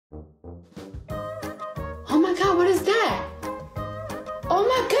Oh my God, what is that? Oh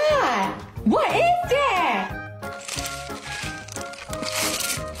my God, what is that?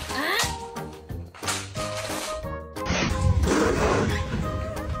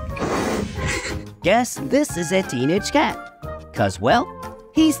 Guess this is a teenage cat. 'Cause, well,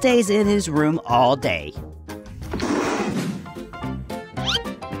 he stays in his room all day.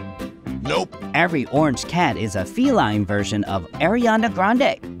 Nope. Every orange cat is a feline version of Ariana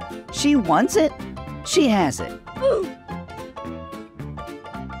Grande. She wants it, she has it.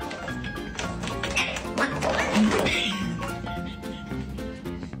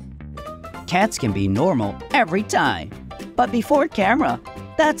 Cats can be normal every time, but before camera,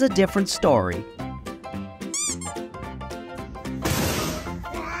 that's a different story.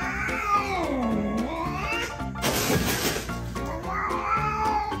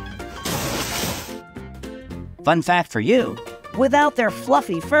 Fun fact for you, without their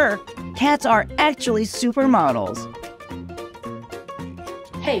fluffy fur, cats are actually supermodels.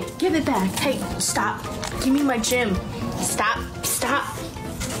 Hey, give it back. Hey, stop. Give me my gym. Stop.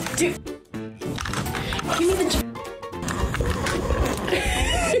 Dude. Give me the gym.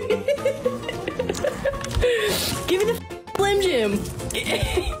 Give me the Slim Jim.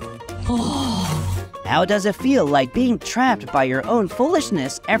 How does it feel like being trapped by your own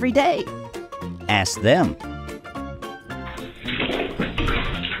foolishness every day? Ask them.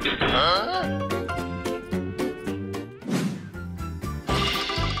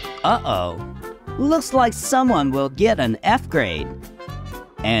 Uh-oh. Looks like someone will get an F grade.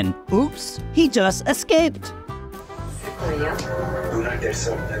 And oops, he just escaped.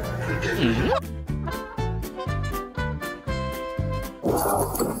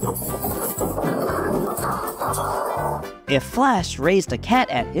 If Flash raised a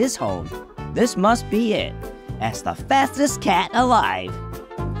cat at his home, this must be it, as the fastest cat alive.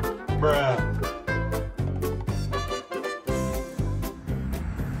 Bruh.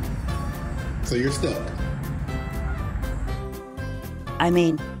 So you're stuck. I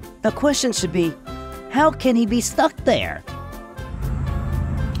mean, the question should be, how can he be stuck there?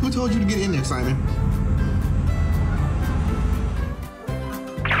 Who told you to get in there, Simon?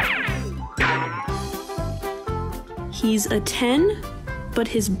 He's a 10, but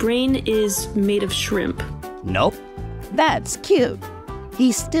his brain is made of shrimp. Nope, that's cute.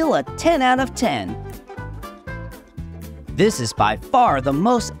 He's still a 10 out of 10. This is by far the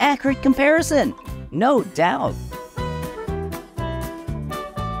most accurate comparison, no doubt.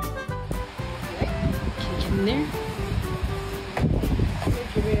 Get in there.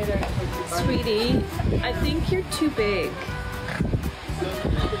 Sweetie, I think you're too big.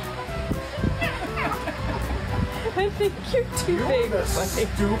 I think you're too big. The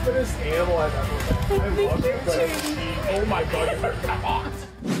stupidest animal I've ever met. I love you, but oh my God, you're hot.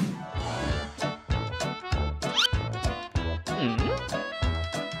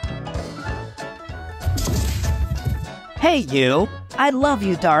 Hey you, I love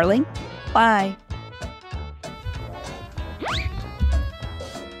you, darling. Bye.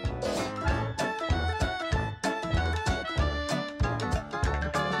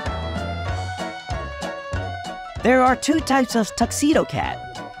 There are two types of tuxedo cat.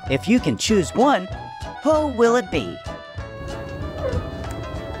 If you can choose one, who will it be?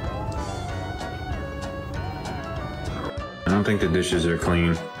 I don't think the dishes are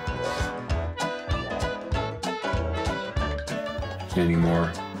clean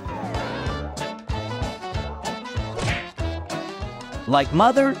anymore. Like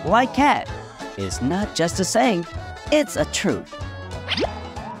mother, like cat is not just a saying, it's a truth.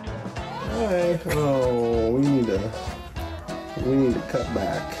 Hi. Oh, we need to cut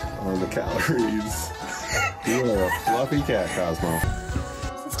back on the calories. You are a fluffy cat, Cosmo.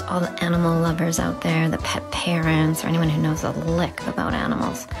 Just all the animal lovers out there, the pet parents, or anyone who knows a lick about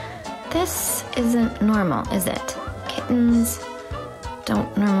animals. This isn't normal, is it? Kittens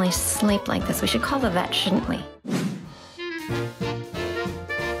don't normally sleep like this. We should call the vet, shouldn't we?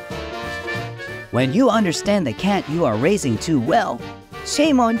 When you understand the cat you are raising too well,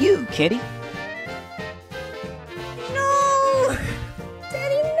 shame on you, kitty. No!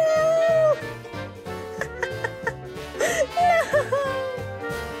 Daddy, no!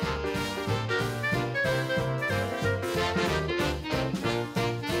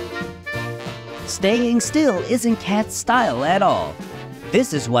 Staying still isn't cat style at all.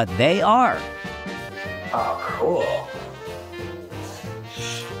 This is what they are. Oh, cool.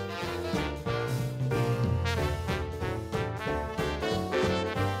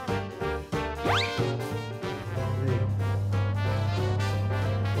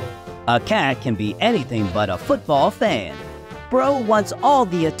 A cat can be anything but a football fan. Bro wants all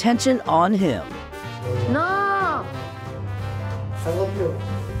the attention on him. No!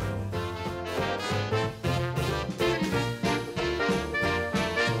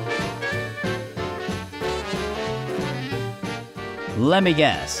 Let me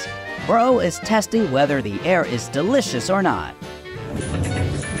guess. Bro is testing whether the air is delicious or not.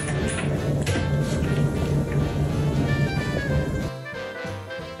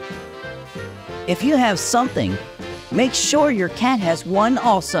 If you have something, make sure your cat has one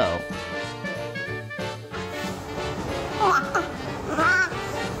also.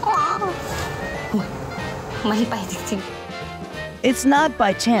 It's not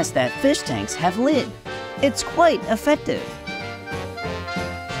by chance that fish tanks have lid. It's quite effective.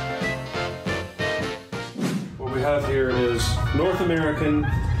 What we have here is North American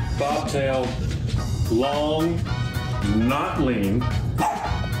bobtail, long, not lean,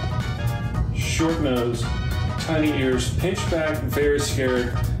 short nose, tiny ears, pinched back, very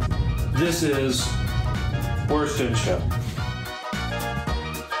scared. This is worst in show.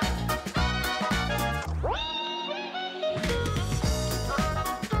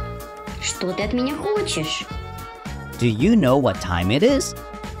 Что ты от меня хочешь? Do you know what time it is?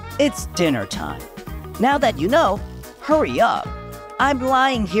 It's dinner time. Now that you know, hurry up. I'm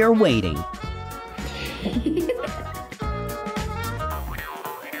lying here waiting.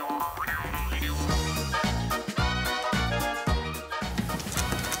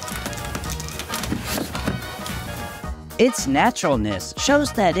 Its naturalness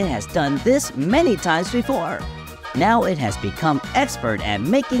shows that it has done this many times before. Now it has become expert at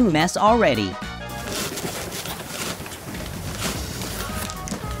making mess already.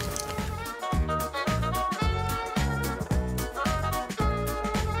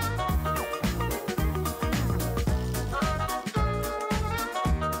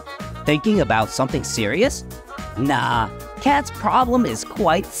 Thinking about something serious? Nah, Cat's problem is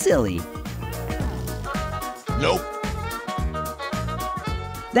quite silly. Nope.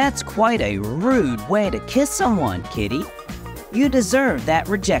 That's quite a rude way to kiss someone, kitty. You deserve that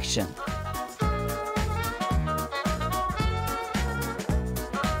rejection.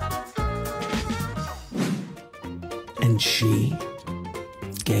 And she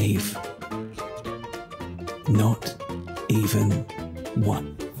gave not even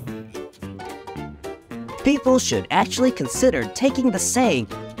one. People should actually consider taking the saying,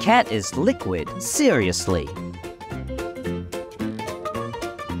 "cat is liquid," seriously.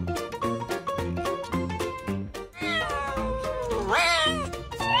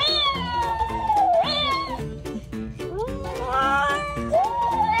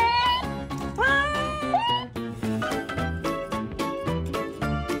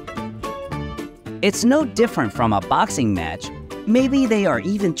 It's no different from a boxing match. Maybe they are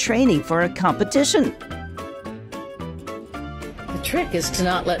even training for a competition. The trick is to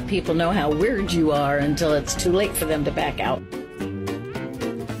not let people know how weird you are until it's too late for them to back out.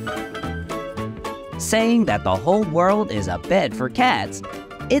 Saying that the whole world is a bed for cats,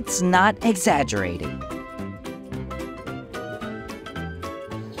 it's not exaggerating.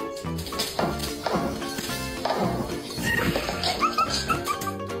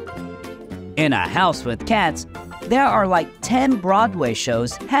 In a house with cats, there are like 10 Broadway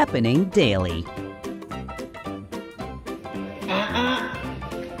shows happening daily.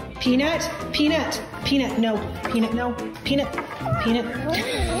 Peanut, peanut, peanut, no, peanut, no, peanut, peanut.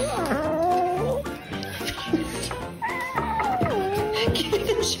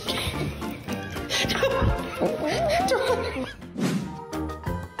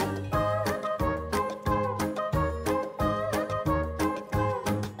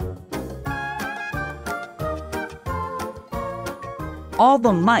 All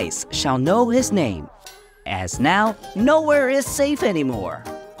the mice shall know his name, as now nowhere is safe anymore.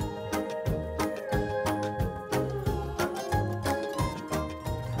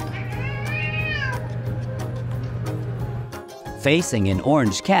 Facing an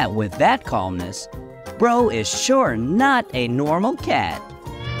orange cat with that calmness, Bro is sure not a normal cat.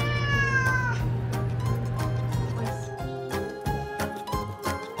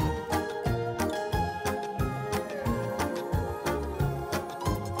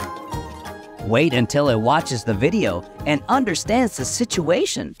 Wait until it watches the video and understands the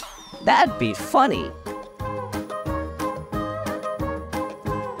situation. That'd be funny.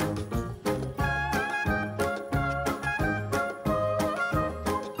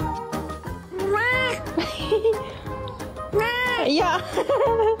 Yeah.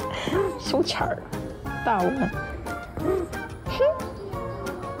 手欠儿，大碗。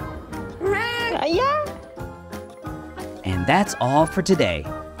哎呀。 And that's all for today.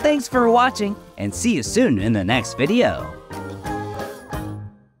 Thanks for watching, and see you soon in the next video.